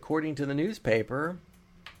 actually, according to the newspaper,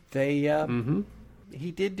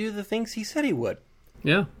 he did do the things he said he would.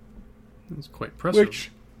 Yeah, it was quite impressive.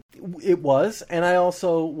 Which it was, and I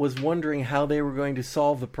also was wondering how they were going to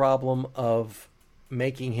solve the problem of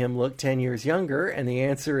making him look 10 years younger, and the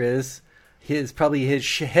answer is probably his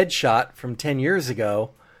headshot from 10 years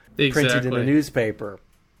ago, printed in the newspaper.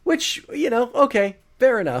 Which, okay,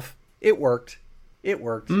 fair enough. It worked.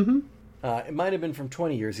 Mm-hmm. It might have been from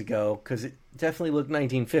 20 years ago, because it definitely looked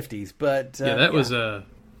 1950s, but... that was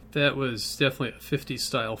definitely a 50s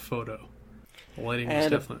style photo. The lighting was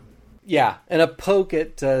definitely... Yeah, and a poke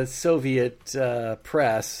at Soviet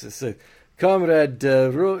press. It's Comrade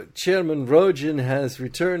Chairman Rogin has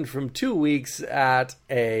returned from 2 weeks at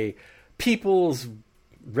a People's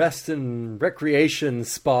Rest and Recreation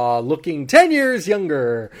Spa, looking 10 years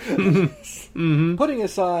younger. Mm-hmm.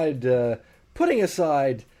 Putting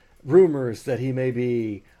aside rumors that he may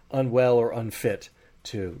be unwell or unfit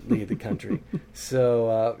to lead the country.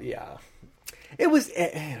 So yeah, it was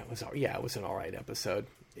an all right episode.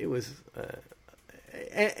 It was,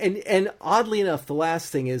 and oddly enough, the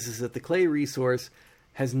last thing is that the clay resource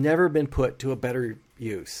has never been put to a better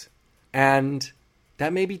use, and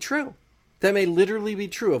that may be true. That may literally be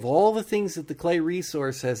true. Of all the things that the clay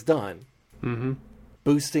resource has done,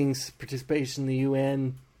 boosting participation in the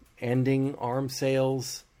UN, ending arms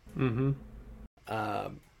sales to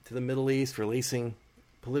the Middle East, releasing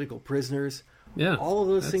political prisoners, all of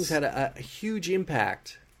those things had a huge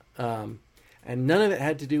impact. And none of it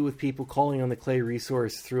had to do with people calling on the clay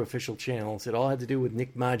resource through official channels. It all had to do with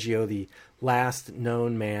Nick Maggio, the last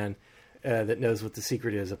known man that knows what the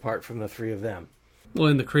secret is, apart from the three of them. Well,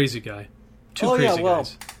 and the crazy guy. Two crazy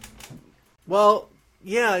guys. Well,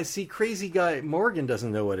 yeah, I see. Crazy guy Morgan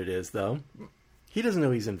doesn't know what it is, though. He doesn't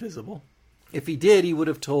know he's invisible. If he did, he would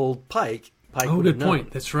have told Pike. Pike would have known. Good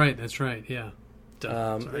point. That's right, yeah.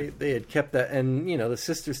 They had kept that, and the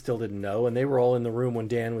sisters still didn't know, and they were all in the room when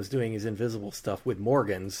Dan was doing his invisible stuff with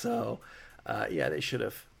Morgan. So, they should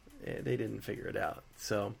have. They didn't figure it out.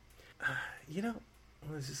 So,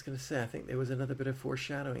 I was just going to say, I think there was another bit of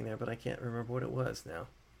foreshadowing there, but I can't remember what it was now.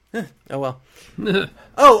 Oh well.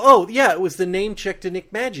 Yeah, it was the name check to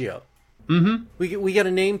Nick Maggio. Mm-hmm. We got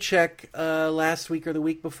a name check last week or the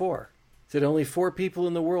week before. Said only 4 people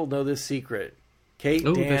in the world know this secret. Kate,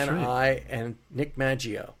 Dan, I, and Nick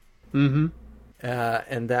Maggio. Mm-hmm.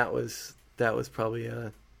 And that was probably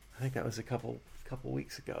I think that was a couple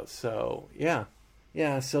weeks ago. So yeah.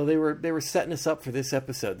 So they were setting us up for this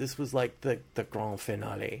episode. This was like the grand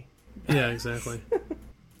finale. Yeah, exactly.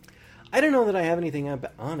 I don't know that I have anything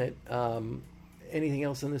on it. Anything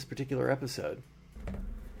else in this particular episode?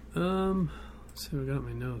 Let's see what I got in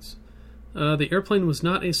my notes. The airplane was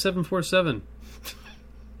not a 747.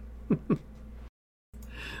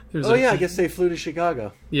 I guess they flew to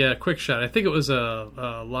Chicago. Yeah, quick shot. I think it was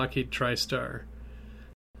a Lockheed TriStar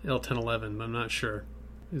L-1011, but I'm not sure.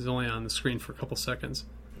 It was only on the screen for a couple seconds.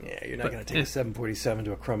 Yeah, you're not going to take a 747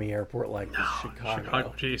 to a crummy airport like Chicago.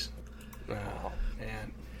 Chicago, jeez. Oh,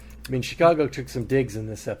 man. I mean, Chicago took some digs in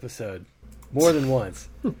this episode. More than once.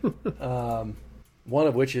 One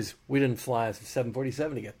of which is we didn't fly a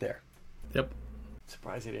 747 to get there. Yep.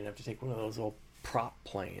 Surprised they didn't have to take one of those old prop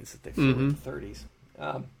planes that they flew in the 30s.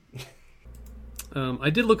 I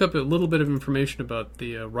did look up a little bit of information about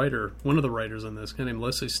the writer, one of the writers on this, a guy named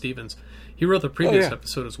Leslie Stevens. He wrote the previous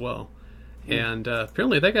episode as well. And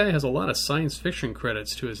apparently that guy has a lot of science fiction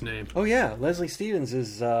credits to his name. Oh, yeah. Leslie Stevens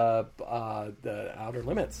is the Outer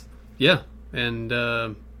Limits. Yeah. And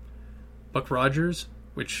Buck Rogers,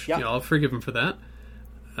 which I'll forgive him for that.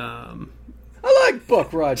 I like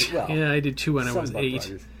Buck Rogers. Well, yeah, I did too when I was 8.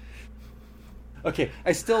 Rogers. Okay,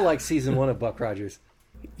 I still like season 1 of Buck Rogers.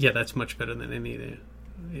 Yeah, that's much better than any.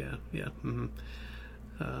 Yeah. Mm-hmm.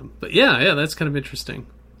 But yeah, that's kind of interesting.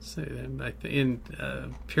 So,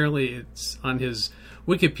 apparently, it's on his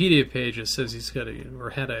Wikipedia page. It says he's got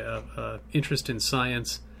had a interest in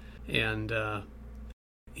science, and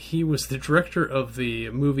he was the director of the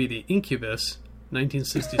movie The Incubus,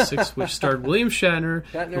 1966, which starred William Shatner.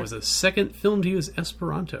 It was the second film to use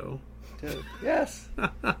Esperanto. Dude, yes.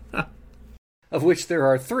 Of which there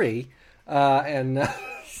are 3, and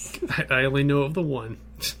I only know of the one.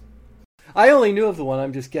 I only knew of the one.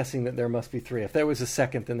 I'm just guessing that there must be 3. If there was a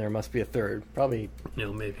second, then there must be a third. Probably.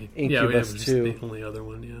 Maybe. Incubus 2. The only other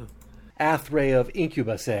one. Yeah. Athray of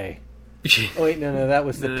Incubus A. Oh wait, no, that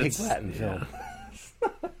was the Pig Latin film.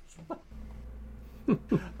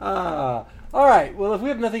 All right. Well, if we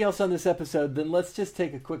have nothing else on this episode, then let's just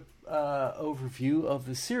take a quick overview of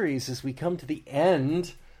the series as we come to the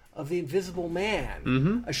end of The Invisible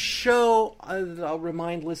Man, a show I'll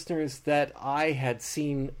remind listeners that I had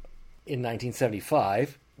seen in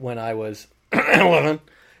 1975 when I was 11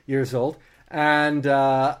 years old, and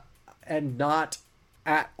not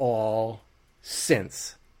at all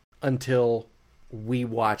since until we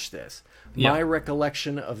watched this. Yeah. My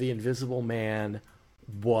recollection of The Invisible Man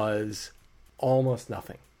was almost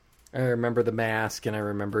nothing. I remember The Mask, and I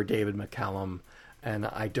remember David McCallum, and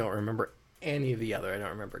I don't remember any of the other. I don't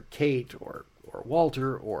remember Kate or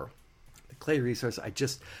Walter or the Clay Resource. I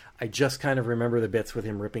just kind of remember the bits with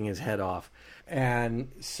him ripping his head off.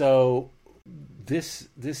 And so this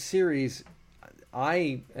series,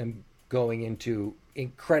 I am going into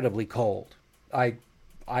incredibly cold. I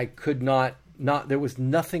could not there was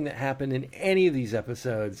nothing that happened in any of these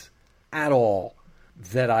episodes at all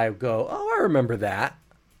that I go, oh, I remember that.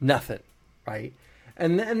 Nothing, right?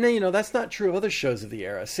 And then, that's not true of other shows of the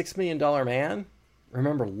era. $6 Million Man,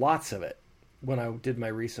 remember lots of it when I did my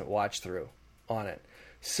recent watch through on it.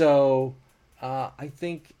 So I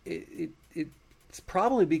think it's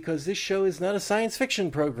probably because this show is not a science fiction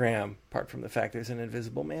program, apart from the fact there's an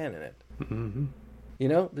invisible man in it.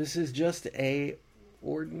 Mm-hmm. This is just a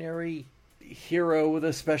ordinary hero with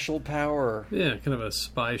a special power. Yeah, kind of a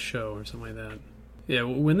spy show or something like that. Yeah,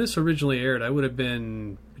 when this originally aired, I would have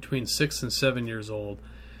been between 6 and 7 years old,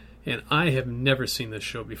 and I have never seen this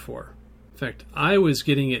show before. In fact, I was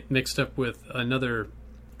getting it mixed up with another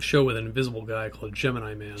show with an invisible guy called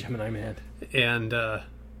Gemini Man. Gemini Man. And,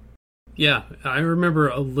 yeah, I remember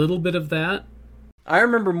a little bit of that. I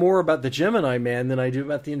remember more about the Gemini Man than I do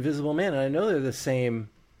about the Invisible Man, and I know they're the same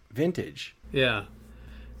vintage. Yeah.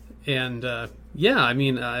 And, I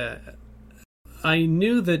mean, I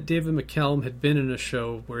knew that David McCallum had been in a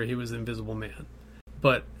show where he was the Invisible Man.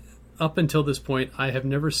 But up until this point, I have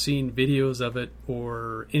never seen videos of it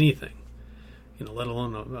or anything, let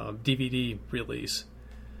alone a DVD release.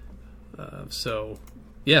 So,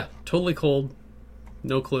 yeah, totally cold.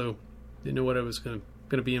 No clue. Didn't know what I was going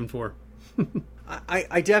to be in for.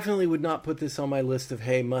 I definitely would not put this on my list of,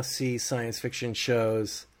 hey, must-see science fiction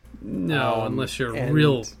shows. No, unless you're a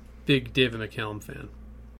real big David McCallum fan.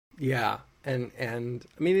 Yeah, and I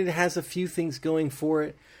mean, it has a few things going for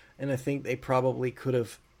it, and I think they probably could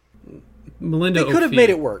have... They could have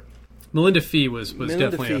made it work. Melinda Fee was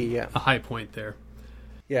definitely a high point there.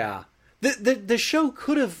 Yeah. The show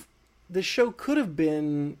could have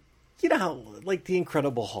been, like The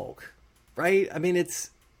Incredible Hulk, right? I mean,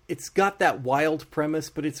 it's got that wild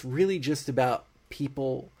premise, but it's really just about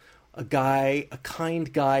people, a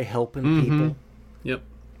kind guy helping people. Yep.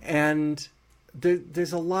 And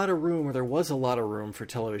there's a lot of room, or there was a lot of room for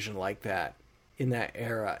television like that in that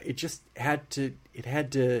era. It just had to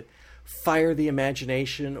fire the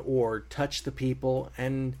imagination or touch the people.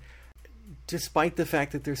 And despite the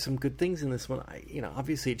fact that there's some good things in this one,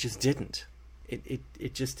 obviously it just didn't.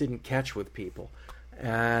 It just didn't catch with people.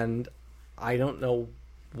 And I don't know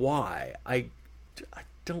why. I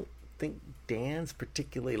don't think Dan's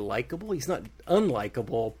particularly likable. He's not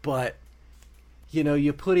unlikable, but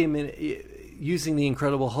you put him in, using the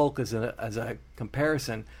Incredible Hulk as a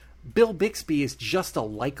comparison. Bill Bixby is just a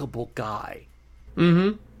likable guy.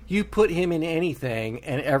 Mm-hmm. You put him in anything,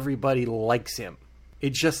 and everybody likes him.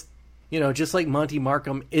 It just, just like Monty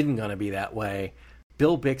Markham isn't going to be that way.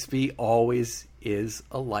 Bill Bixby always is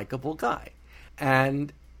a likable guy,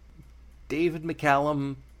 and David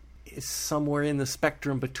McCallum is somewhere in the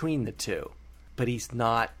spectrum between the two, but he's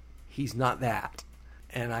not that,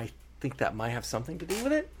 and I think that might have something to do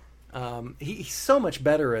with it. He's so much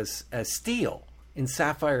better as Steel in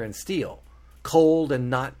Sapphire and Steel, cold and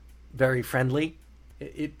not very friendly.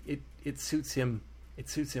 It suits him. It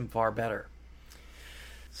suits him far better.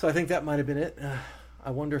 So I think that might have been it. I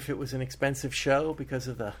wonder if it was an expensive show because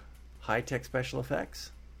of the high-tech special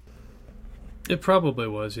effects. It probably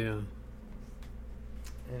was, yeah.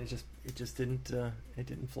 And it just didn't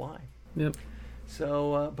fly. Yep.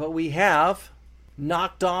 So, but we have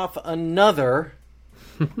knocked off another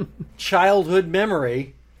childhood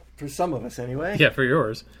memory, for some of us anyway. Yeah, for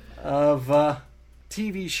yours. Of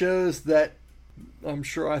TV shows that I'm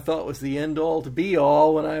sure I thought was the end all to be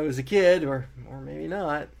all when I was a kid, or maybe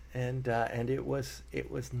not. And it was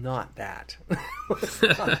not that.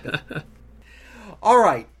 All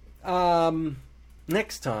right.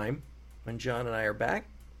 Next time, when John and I are back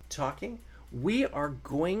talking, we are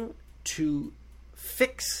going to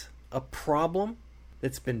fix a problem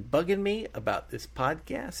that's been bugging me about this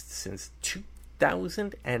podcast since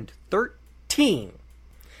 2013.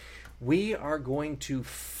 We are going to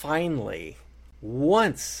finally,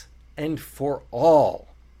 once and for all,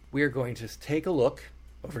 we are going to take a look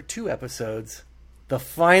over 2 episodes, the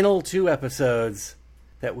final 2 episodes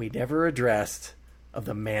that we never addressed of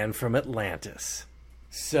The Man from Atlantis.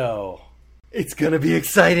 So, it's going to be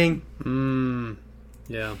exciting.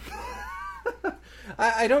 Yeah.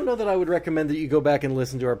 I don't know that I would recommend that you go back and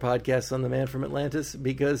listen to our podcast on The Man from Atlantis,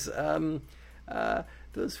 because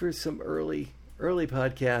those were some early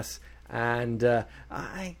podcasts, and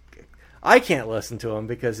I can't listen to them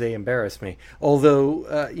because they embarrass me.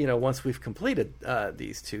 Although, once we've completed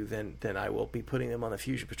these 2, then I will be putting them on the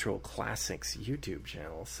Fusion Patrol Classics YouTube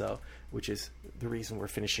channel. So, which is the reason we're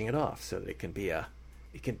finishing it off, so that it can be a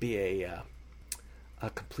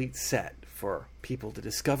complete set for people to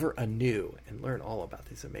discover anew and learn all about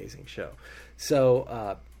this amazing show.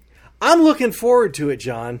 So, I'm looking forward to it,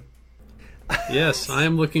 John. Yes, I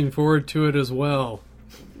am looking forward to it as well.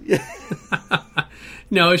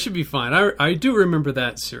 No, it should be fine. I do remember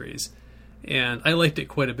that series, and I liked it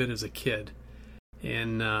quite a bit as a kid.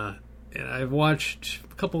 And I've watched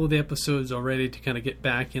a couple of the episodes already to kind of get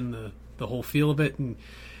back in the whole feel of it. And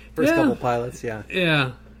First couple pilots, yeah. Yeah,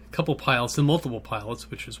 a couple pilots and multiple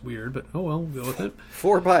pilots, which is weird, but oh well, we'll go with it.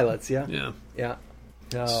 4 pilots, yeah. Yeah. Yeah.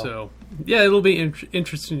 No. So, yeah, it'll be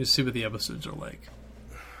interesting to see what the episodes are like.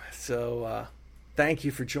 So, thank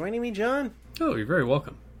you for joining me, John. Oh, you're very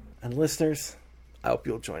welcome. And listeners, I hope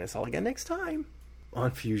you'll join us all again next time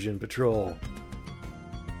on Fusion Patrol.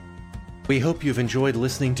 We hope you've enjoyed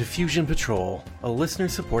listening to Fusion Patrol, a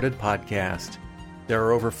listener-supported podcast. There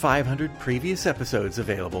are over 500 previous episodes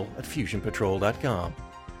available at FusionPatrol.com.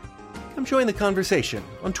 Come join the conversation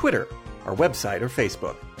on Twitter, our website, or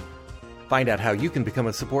Facebook. Find out how you can become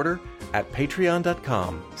a supporter at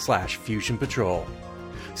patreon.com/FusionPatrol.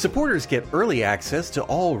 Supporters get early access to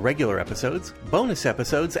all regular episodes, bonus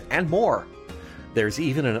episodes, and more. There's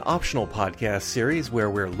even an optional podcast series where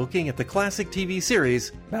we're looking at the classic TV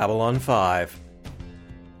series Babylon 5.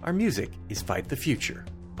 Our music is Fight the Future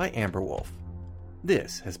by Amber Wolf.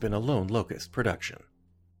 This has been a Lone Locust production.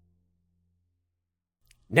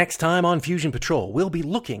 Next time on Fusion Patrol, we'll be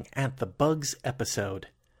looking at the Bugs episode,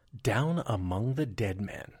 Down Among the Dead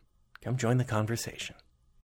Men. Come join the conversation.